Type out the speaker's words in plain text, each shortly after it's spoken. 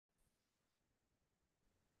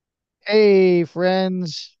Hey,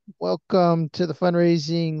 friends. Welcome to the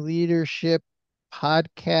Fundraising Leadership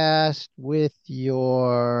Podcast with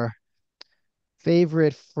your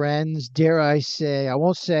favorite friends. Dare I say, I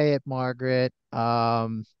won't say it, Margaret.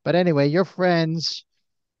 But anyway, your friends,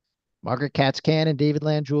 Margaret Katzcan and David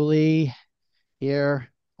Landruli, here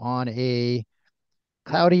on a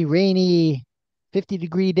cloudy, rainy,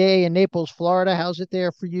 50-degree day in Naples, Florida. How's it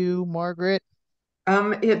there for you, Margaret?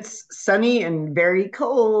 It's sunny and very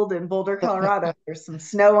cold in Boulder, Colorado. There's some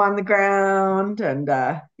snow on the ground, and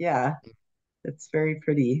yeah, it's very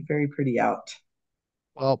pretty out.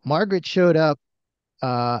 Well, Margaret showed up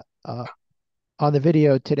uh, uh, on the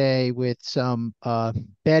video today with some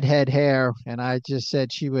bedhead hair, and I just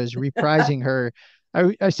said she was reprising her.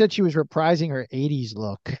 I said she was reprising her '80s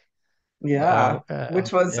look. Yeah,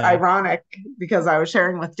 which was Yeah, ironic because I was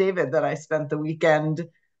sharing with David that I spent the weekend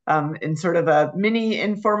in sort of a mini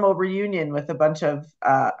informal reunion with a bunch of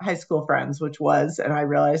high school friends, which was, and I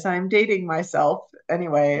realized I'm dating myself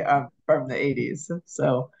anyway from the 80s.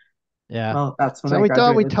 So, yeah. well, that's when So I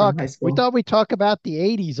graduated from high we school. thought we'd talk about the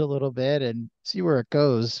 '80s a little bit and see where it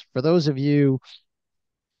goes. For those of you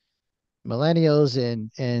millennials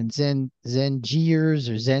and Zen Gers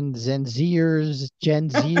or Zen Zers, Gen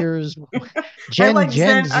Zers, Gen I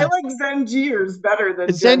Z, like Zangiers better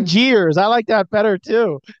than Zen Gen Gers. I like that better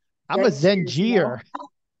too. I'm a Zen Zangiers. Ger.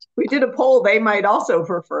 We did a poll. They might also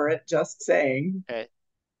prefer it. Just saying.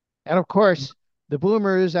 And of course, the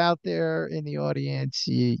boomers out there in the audience,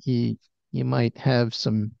 you might have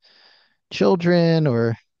some children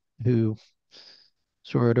or who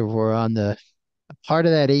sort of were on the part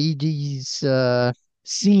of that 80s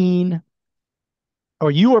scene,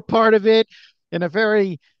 or you were part of it in a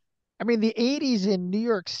very, I mean, the 80s in New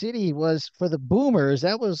York City was for the boomers,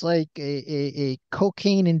 that was like a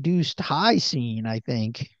cocaine induced high scene, I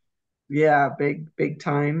think. Yeah, big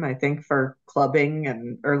time. I think for clubbing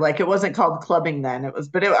and or like it wasn't called clubbing then. It was,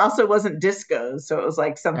 but it also wasn't discos, so it was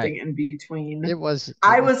like Right. something in between. It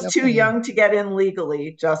I was was too definitely, young to get in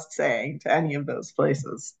legally. Just saying to any of those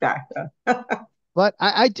places back then. but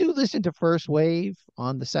I do listen to First Wave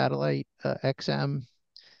on the satellite XM.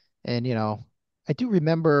 And I do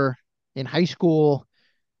remember in high school,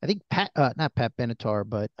 I think not Pat Benatar,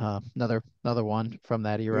 but another one from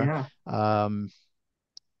that era. Yeah, Um,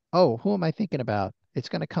 oh, who am I thinking about? It's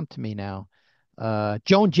gonna come to me now.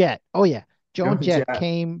 Joan Jett. Oh yeah, Joan Joan Jett Jett.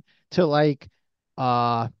 came to like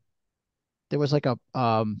uh there was like a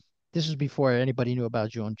this was before anybody knew about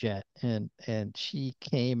Joan Jett, and she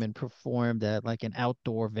came and performed at like an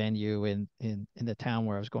outdoor venue in the town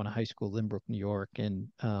where I was going to high school, Lynbrook, New York, and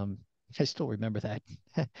I still remember that.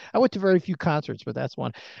 I went to very few concerts, but that's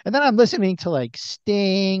one. And then I'm listening to like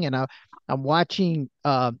Sting, and I'm watching.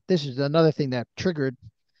 This is another thing that triggered.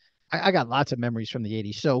 I got lots of memories from the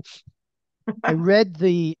 '80s. So I read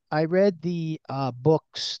the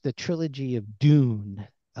books, the trilogy of Dune,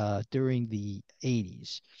 during the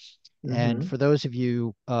 '80s. And Hmm. for those of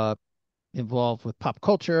you involved with pop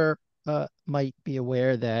culture, might be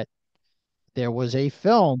aware that there was a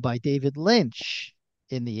film by David Lynch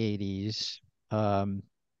in the '80s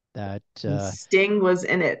that And Sting was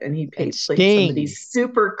in it, and he and played somebody Sting.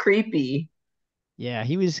 super creepy. Yeah,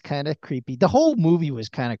 he was kind of creepy. The whole movie was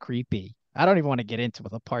kind of creepy. I don't even want to get into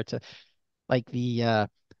the parts of like the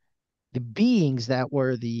beings that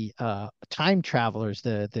were the time travelers,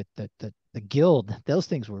 the guild. Those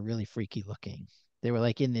things were really freaky looking. They were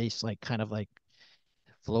like in this like kind of like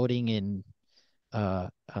floating in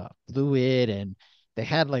fluid, and they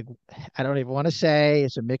had like, I don't even want to say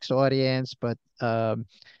it's a mixed audience, but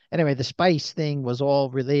anyway, the spice thing was all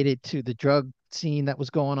related to the drug scene that was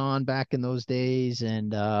going on back in those days.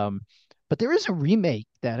 And but there is a remake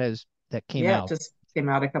that came Yeah, it out. just came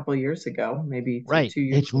out a couple years ago, maybe Right. 2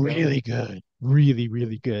 years It's ago. really good. Really,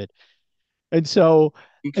 really good. And so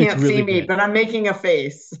You it's can't see really me, good. but I'm making a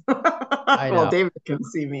face. I Well, know. David can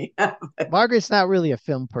see me. Margaret's not really a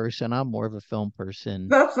film person. I'm more of a film person.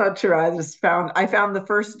 That's not true. I found the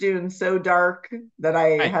first Dune so dark that I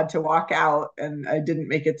Right. had to walk out and I didn't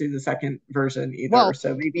make it through the second version either. Well,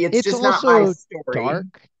 So maybe it's it's just not my also story. dark.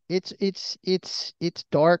 It's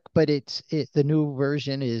dark, but the new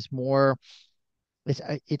version is more,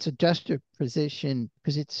 it's a juxtaposition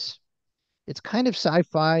because it's kind of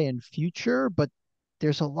sci-fi and future, but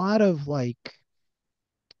there's a lot of like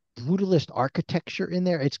brutalist architecture in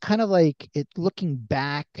there. It's kind of like it looking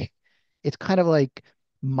back, it's kind of like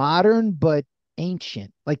modern but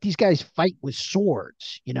ancient. Like these guys fight with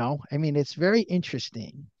swords, you know? I mean, it's very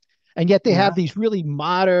interesting. And yet they Yeah. have these really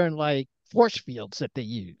modern like force fields that they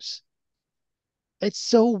use. It's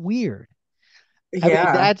so weird. I mean,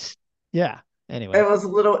 Yeah. that's yeah. Anyway,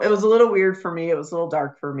 it was a little weird for me. It was a little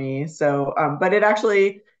dark for me. So, but it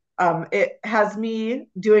actually, it has me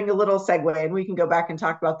doing a little segue, and we can go back and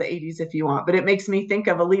talk about the 80s if you want, but it makes me think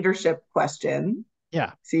of a leadership question.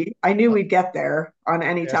 yeah. See, I knew Uh, we'd get there on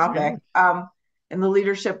any yes, we topic. are. And the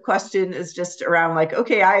leadership question is just around like,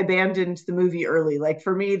 okay, I abandoned the movie early. Like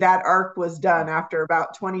for me, that arc was done Mhm, after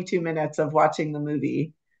about 22 minutes of watching the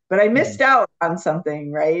movie. But I mhm, missed out on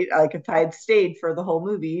something, right? Like if I had stayed for the whole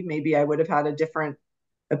movie, maybe I would have had a different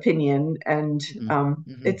opinion. And mhm,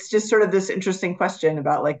 mhm. it's just sort of this interesting question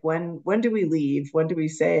about like when do we leave? When do we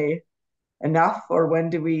say enough, or when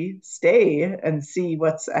do we stay and see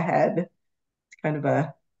what's ahead? It's kind of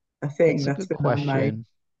a thing That's a that's good been on question.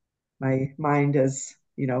 my mind as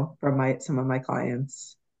from my some of my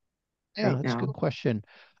clients Yeah, right that's a good now. question.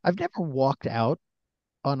 I've never walked out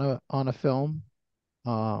on a film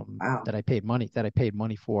Wow. that I paid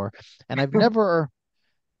money for, and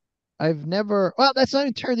I've never well, that's not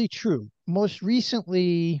entirely true. Most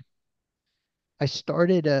recently, I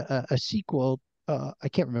started a sequel. I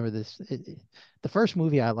can't remember this. The first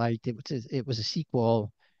movie I liked, it was a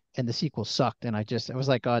sequel, and the sequel sucked. And I was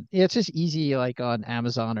like, it's just easy, like on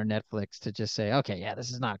Amazon or Netflix, to just say, okay, yeah,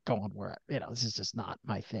 this is not going where, this is just not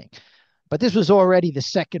my thing. But this was already the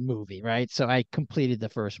second movie, right? So I completed the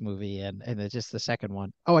first movie, and it's just the second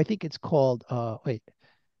one. Oh, I think it's called. Wait,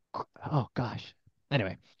 oh gosh.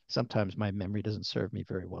 Anyway, sometimes my memory doesn't serve me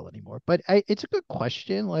very well anymore. But it's a good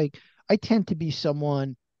question. Like I tend to be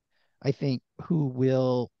someone I think who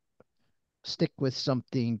will stick with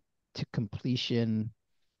something to completion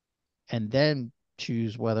and then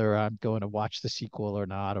choose whether I'm going to watch the sequel or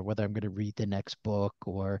not, or whether I'm going to read the next book,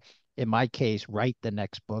 or in my case, write the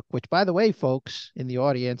next book. Which, by the way, folks in the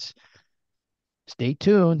audience, stay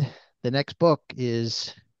tuned. The next book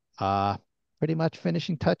is uh pretty much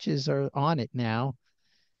finishing touches are on it now.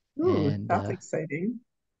 Ooh, And that's exciting.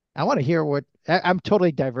 I want to hear I'm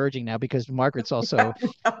totally diverging now because Margaret's also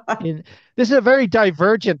in. This is a very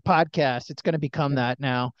divergent podcast. It's going to become Yeah. that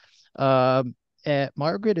now.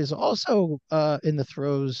 Margaret is also in the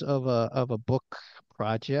throes of a book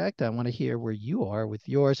project. I want to hear where you are with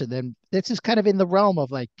yours, and then this is kind of in the realm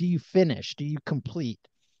of like, do you finish? Do you complete?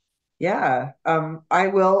 Yeah. I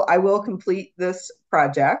will complete this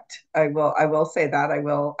project. I will say that I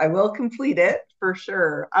will complete it for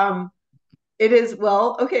sure. It is,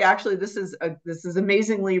 well, okay, actually this is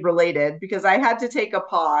amazingly related because I had to take a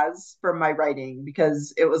pause from my writing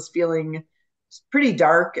because it was feeling pretty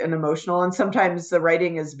dark and emotional, and sometimes the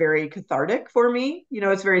writing is very cathartic for me.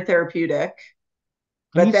 It's very therapeutic.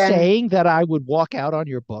 Are But you then, saying that I would walk out on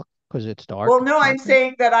your book because it's well, dark, no, I'm Margaret?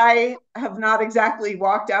 saying that I have not exactly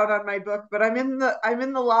walked out on my book, but I'm in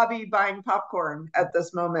the lobby buying popcorn at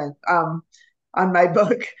this moment on my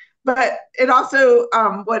book. But it also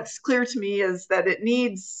what's clear to me is that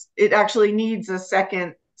it actually needs a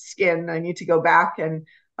second skin. I need to go back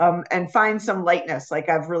and find some lightness. Like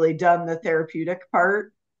I've really done the therapeutic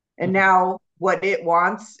part, and Mhm, now what it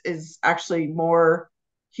wants is actually more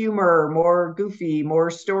humor, more goofy, more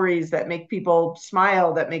stories that make people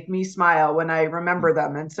smile, that make me smile when I remember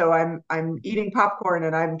them. And so I'm mhm, eating popcorn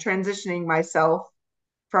and I'm transitioning myself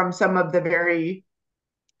from some of the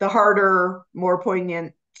harder, more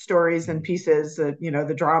poignant stories and mhm. pieces,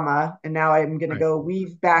 the drama, and now I'm going to Right. go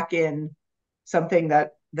weave back in something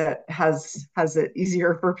that has it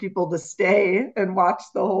easier for people to stay and watch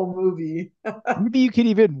the whole movie. Maybe you could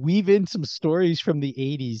even weave in some stories from the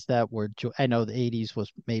 80s that were I know the 80s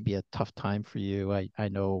was maybe a tough time for you. I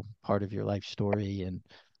know part of your life story and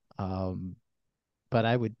um but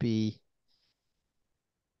I would be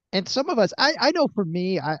and some of us I know for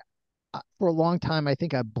me for a long time I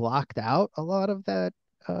think I blocked out a lot of that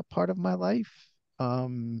part of my life.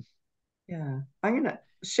 Um Yeah, I'm gonna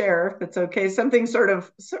share if it's okay. Something sort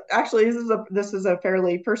of actually this is a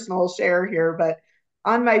fairly personal share here, but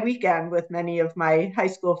on my weekend with many of my high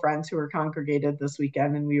school friends who were congregated this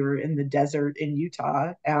weekend, and we were in the desert in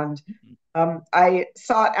Utah, and I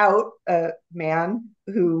sought out a man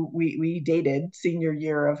who we dated senior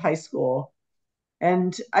year of high school,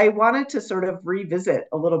 and I wanted to sort of revisit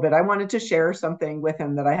a little bit. I wanted to share something with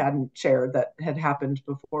him that I hadn't shared that had happened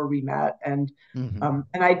before we met. mhm,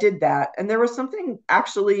 And I did that. And there was something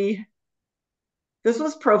actually, this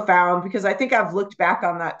was profound because I think I've looked back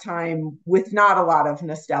on that time with not a lot of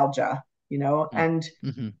nostalgia, mhm, and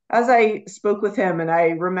mhm, as I spoke with him and I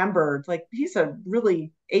remembered, like, he's a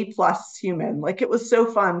really A+ human. Like, it was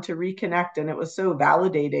so fun to reconnect, and it was so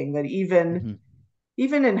validating that mhm,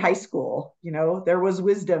 even in high school, there was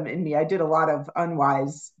wisdom in me. I did a lot of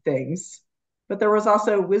unwise things, but there was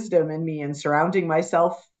also wisdom in me in surrounding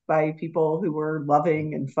myself by people who were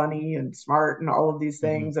loving and funny and smart and all of these Hmm.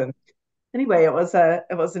 things. And anyway, it was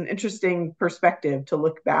an interesting perspective to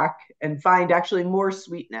look back and find actually more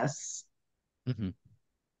sweetness Hmm.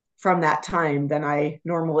 from that time than I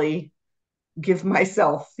normally give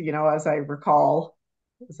myself, as I recall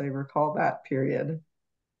that period.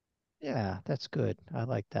 Yeah, that's good. I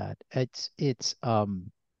like that. It's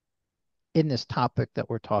in this topic that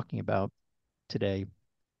we're talking about today,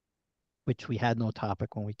 which we had no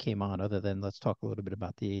topic when we came on other than let's talk a little bit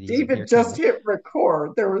about the 80s, and here David came just the hit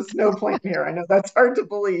record. There was no plan here. I know that's hard to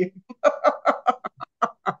believe.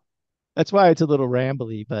 that's why it's a little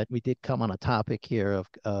rambly, but we did come on a topic here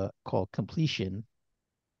of called completion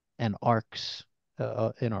and arcs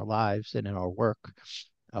in our lives and in our work.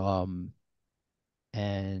 Um,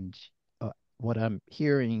 and what I'm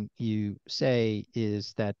hearing you say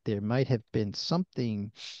is that there might have been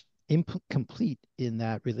something incomplete in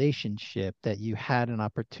that relationship that you had an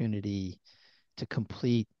opportunity to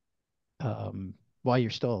complete um, while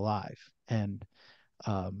you're still alive and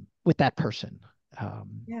with that person.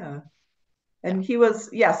 Um, Yeah. yeah. And he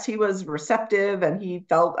was receptive and he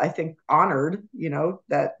felt, I think, honored,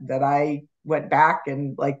 that I went back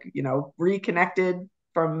and reconnected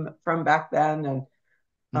from back then. And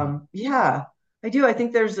Hmm. yeah, I do. I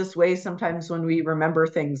think there's this way sometimes when we remember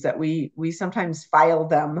things that we sometimes file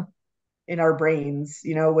them in our brains,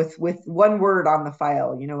 with one word on the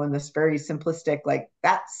file, in this very simplistic, like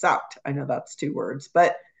that sucked. I know that's two words,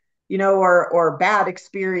 but or bad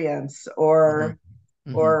experience, Hmm.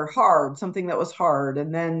 Hmm. or hard, something that was hard.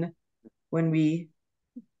 And then when we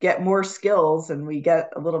get more skills and we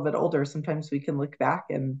get a little bit older, sometimes we can look back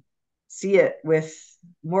and see it with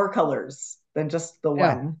more colors than just the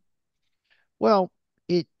Yeah. one. Well,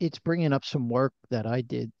 it's bringing up some work that I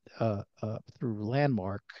did through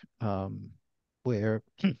Landmark, where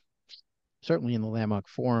certainly in the Landmark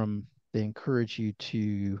Forum, they encourage you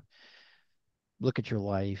to look at your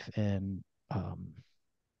life and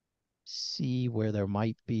see where there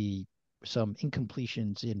might be some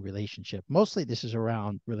incompletions in relationship. Mostly this is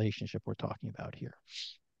around relationship we're talking about here.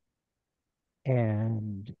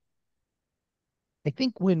 And I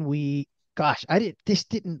think when gosh, this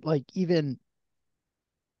didn't like even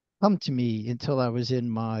come to me until I was in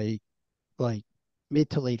my like mid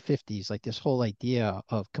to late 50s, like this whole idea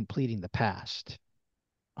of completing the past.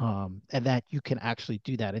 And that you can actually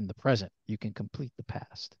do that in the present. You can complete the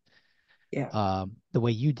past Yeah. the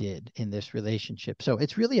way you did in this relationship. So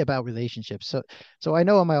it's really about relationships. So I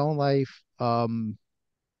know in my own life,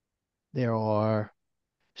 there are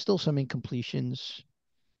still some incompletions.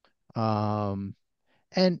 Um,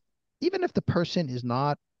 and even if the person is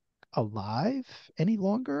not alive any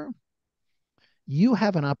longer, you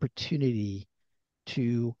have an opportunity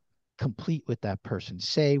to complete with that person.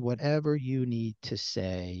 Say whatever you need to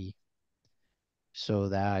say so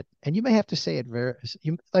that, and you may have to say it very,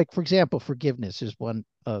 like, for example, forgiveness is one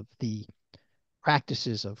of the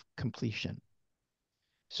practices of completion.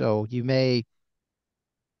 So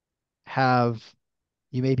have,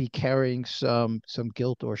 you may be carrying some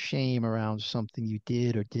guilt or shame around something you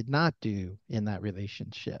did or did not do in that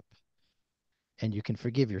relationship, and you can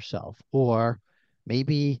forgive yourself. Or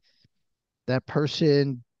maybe that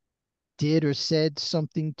person did or said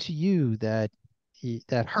something to you that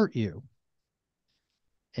hurt you,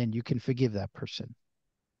 and you can forgive that person.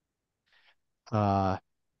 Uh,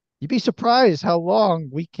 you'd be surprised how long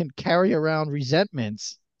we can carry around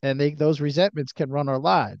resentments, and those resentments can run our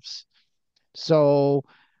lives. So,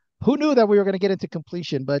 who knew that we were going to get into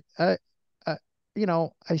completion? But uh,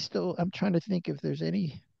 I'm trying to think if there's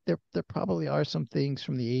any. There probably are some things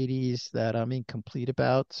from the 80s that I'm incomplete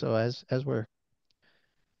about. So as we're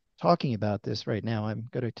talking about this right now, I'm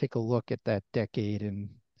going to take a look at that decade and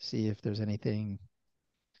see if there's anything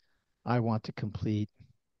I want to complete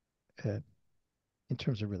uh, in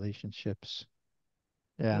terms of relationships.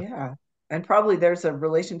 Yeah. Yeah. And probably there's a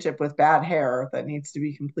relationship with bad hair that needs to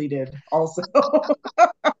be completed also.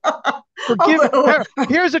 Forgive. Although,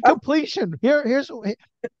 Here's a completion.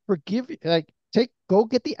 Forgive. Like go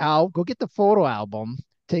get the go get the photo album.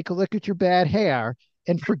 Take a look at your bad hair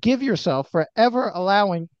and forgive yourself for ever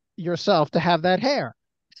allowing yourself to have that hair.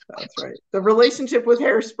 that's right. The relationship with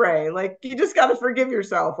hairspray, like you just got to forgive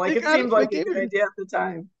yourself. Like You it gotta seemed like a forgive good yourself. idea at the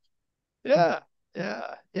time.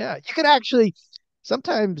 Yeah, yeah. You can actually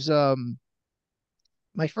sometimes.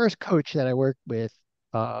 My first coach that I worked with,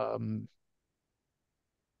 um,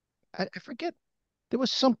 I forget there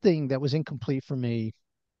was something that was incomplete for me,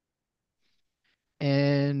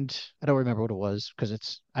 and I don't remember what it was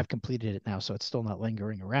because I've completed it now, so it's still not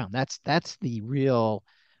lingering around. That's the real.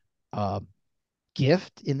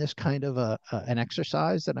 gift in this kind of an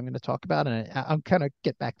exercise that I'm going to talk about, and I'm kind of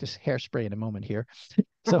get back to hairspray in a moment here.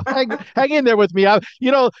 So hang in there with me.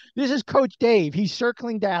 This is Coach Dave. He's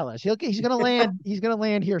circling Dallas. He's going to land. He's going to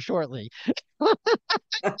land here shortly.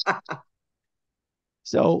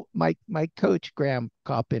 So my coach Graham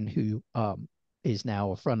Coppin, who is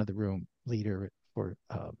now a front of the room leader for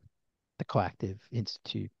the Coactive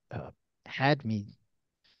Institute, had me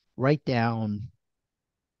write down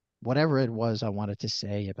whatever it was I wanted to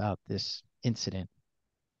say about this incident.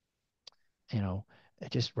 You know,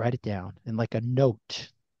 just write it down in like a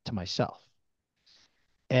note to myself,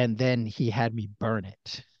 and then he had me burn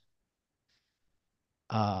it.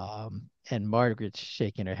 And Margaret's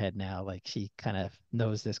shaking her head now, like she kind of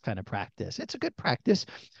knows this kind of practice. It's a good practice.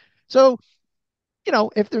 So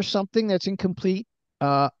if there's something that's incomplete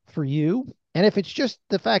for you, and if it's just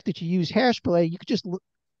the fact that you use hairspray, you could just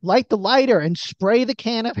light the lighter and spray the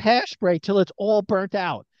can of hairspray till it's all burnt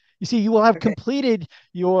out. You see, you will have Okay, completed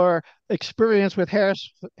your experience with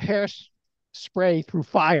hairspray through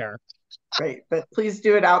fire. great. But please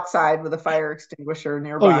do it outside with a fire extinguisher Oh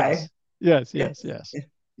nearby. yes, yes, Yes. yes, yes.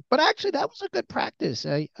 But actually, that was a good practice.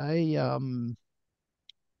 I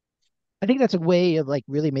think that's a way of like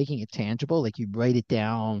really making it tangible. Like you write it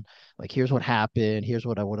down, like here's what happened, here's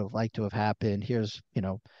what I would have liked to have happened, here's,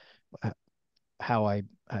 h- how I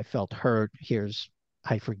felt hurt, here's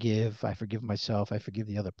I forgive myself, I forgive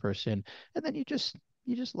the other person. And then you just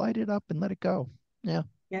light it up and let it go. Yeah.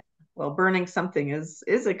 Yeah. Well, burning something is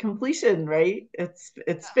a completion, right? It's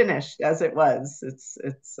finished as it was.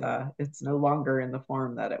 It's no longer in the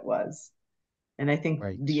form that it was. And I think the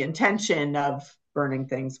Right. intention of burning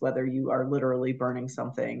things, whether you are literally burning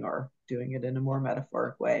something or doing it in a more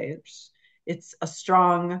metaphoric way, it's a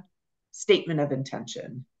strong statement of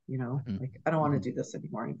intention, Hmm. like I don't want Hmm. to do this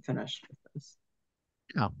anymore. I'm finished with this.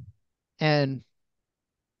 Yeah. And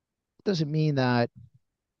it doesn't mean that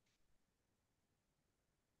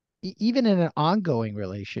even in an ongoing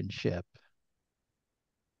relationship,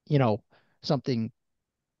 you know, something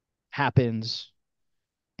happens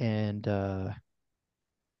and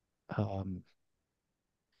um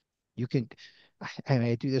you can I mean,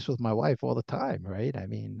 I do this with my wife all the time, right? I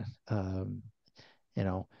mean, you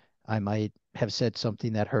know, I might have said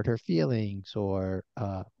something that hurt her feelings, or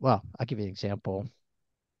well, I'll give you an example.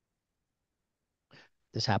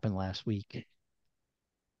 This happened last week.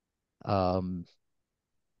 Um,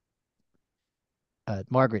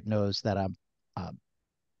 Margaret knows that I'm um,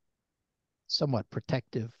 somewhat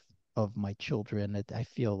protective of my children. That I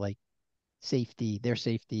feel like their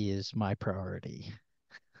safety is my priority.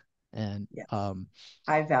 And Yes,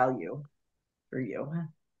 high value for you.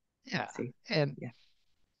 yeah, See, and yeah,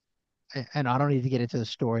 and I don't need to get into the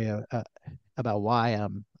story about why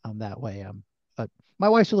I'm that way. But my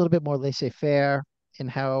wife's a little bit more laissez-faire in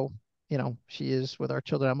how she is with our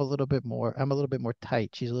children. I'm a little bit more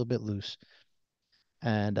tight. She's a little bit loose.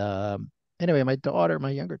 And anyway,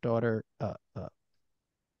 my younger daughter,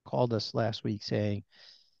 called us last week saying,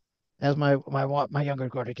 as my younger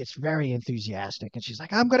daughter gets very enthusiastic, and she's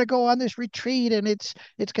like, I'm gonna go on this retreat, and it's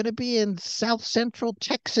gonna be in South Central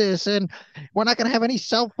Texas, and we're not gonna have any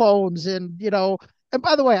cell phones, and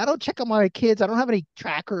by the way, I don't check on my kids. I don't have any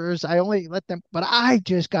trackers. I only let them, but I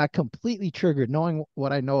just got completely triggered knowing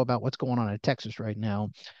what I know about what's going on in Texas right now.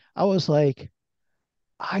 I was like,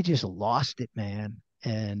 I just lost it, man.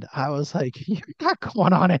 And I was like, you're not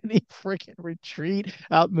going on any freaking retreat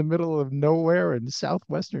out in the middle of nowhere in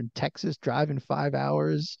southwestern Texas, driving 5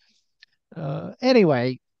 hours.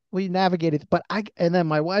 Anyway, we navigated, and then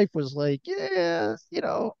my wife was like, yeah,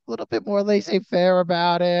 a little bit more laissez-faire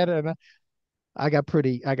about it. And I got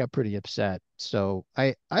pretty upset. So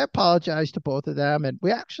I apologized to both of them, and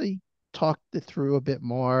we actually talked it through a bit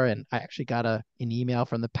more. And I actually got an email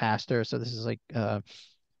from the pastor. So this is like,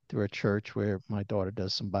 through a church where my daughter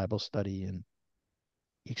does some Bible study, and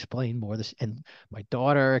he explained more of this, and my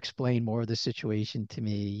daughter explained more of the situation to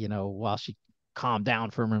me, while she calmed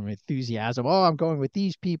down from her enthusiasm. Oh, I'm going with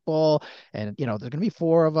these people, and there's going to be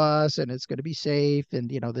four of us, and it's going to be safe,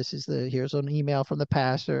 and here's an email from the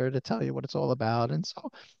pastor to tell you what it's all about. And so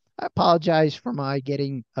I apologize for my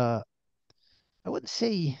getting I wouldn't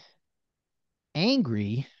say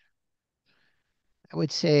angry. I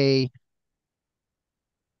would say,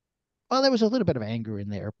 well, there was a little bit of anger in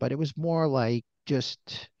there, but it was more like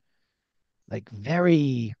just like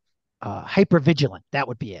very hyper vigilant. That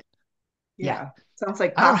would be it. Yeah. yeah. Sounds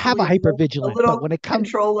like I don't have a possibly hyper vigilant, but when it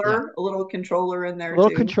comes, yeah, a little controller in a there little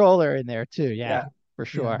too. controller in there too. Yeah, Yeah, for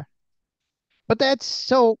yeah. sure. But that's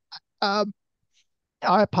so, um,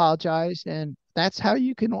 I apologize. And that's how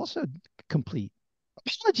you can also complete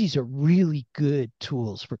Apologies are really good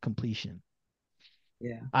tools for completion,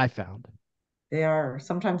 Yeah, I found. they are.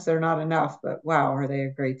 Sometimes they're not enough, but wow, are they a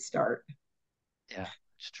great start? Yeah,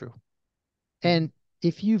 it's true. Mhm. And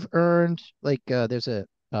if you've earned, like, there's a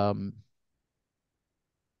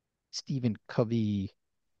Stephen Covey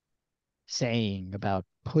saying about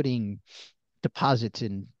putting deposits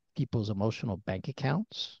in people's emotional bank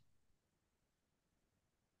accounts.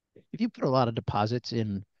 If you put a lot of deposits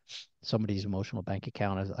in somebody's emotional bank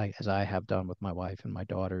account, as I have done with my wife and my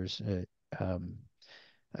daughters, um,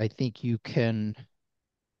 I think you can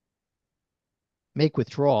make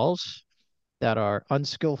withdrawals that are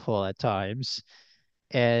unskillful at times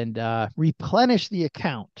and replenish the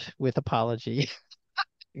account with apology.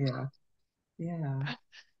 Yeah, yeah,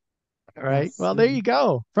 All right. yes, Well, there you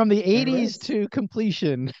go. From the there 80s is to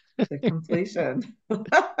completion. the completion.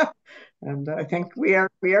 And I think we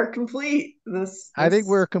are complete. This I think this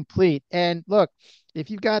we're complete. And look, if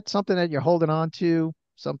you've got something that you're holding on to,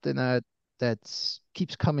 something that's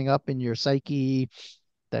keeps coming up in your psyche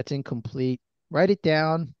that's incomplete, write it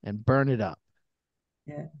down and burn it up.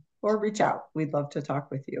 Yeah. Or reach out. We'd love to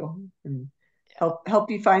talk with you and Yeah.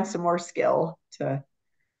 help you find some more skill to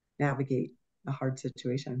navigate a hard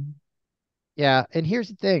situation. Yeah. And here's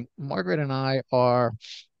the thing, Margaret and I are,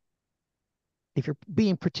 if you're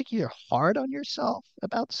being particularly hard on yourself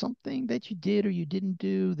about something that you did or you didn't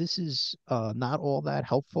do, this is not all that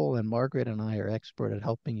helpful. And Margaret and I are expert at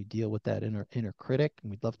helping you deal with that inner critic, and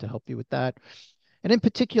we'd love to help you with that. And in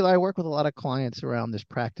particular, I work with a lot of clients around this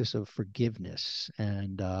practice of forgiveness,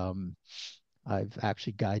 and I've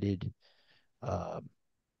actually guided uh,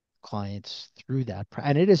 clients through that,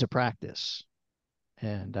 and it is a practice.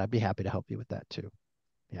 And I'd be happy to help you with that too.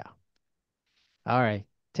 Yeah. All right.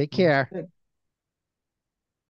 Take Sounds care. good.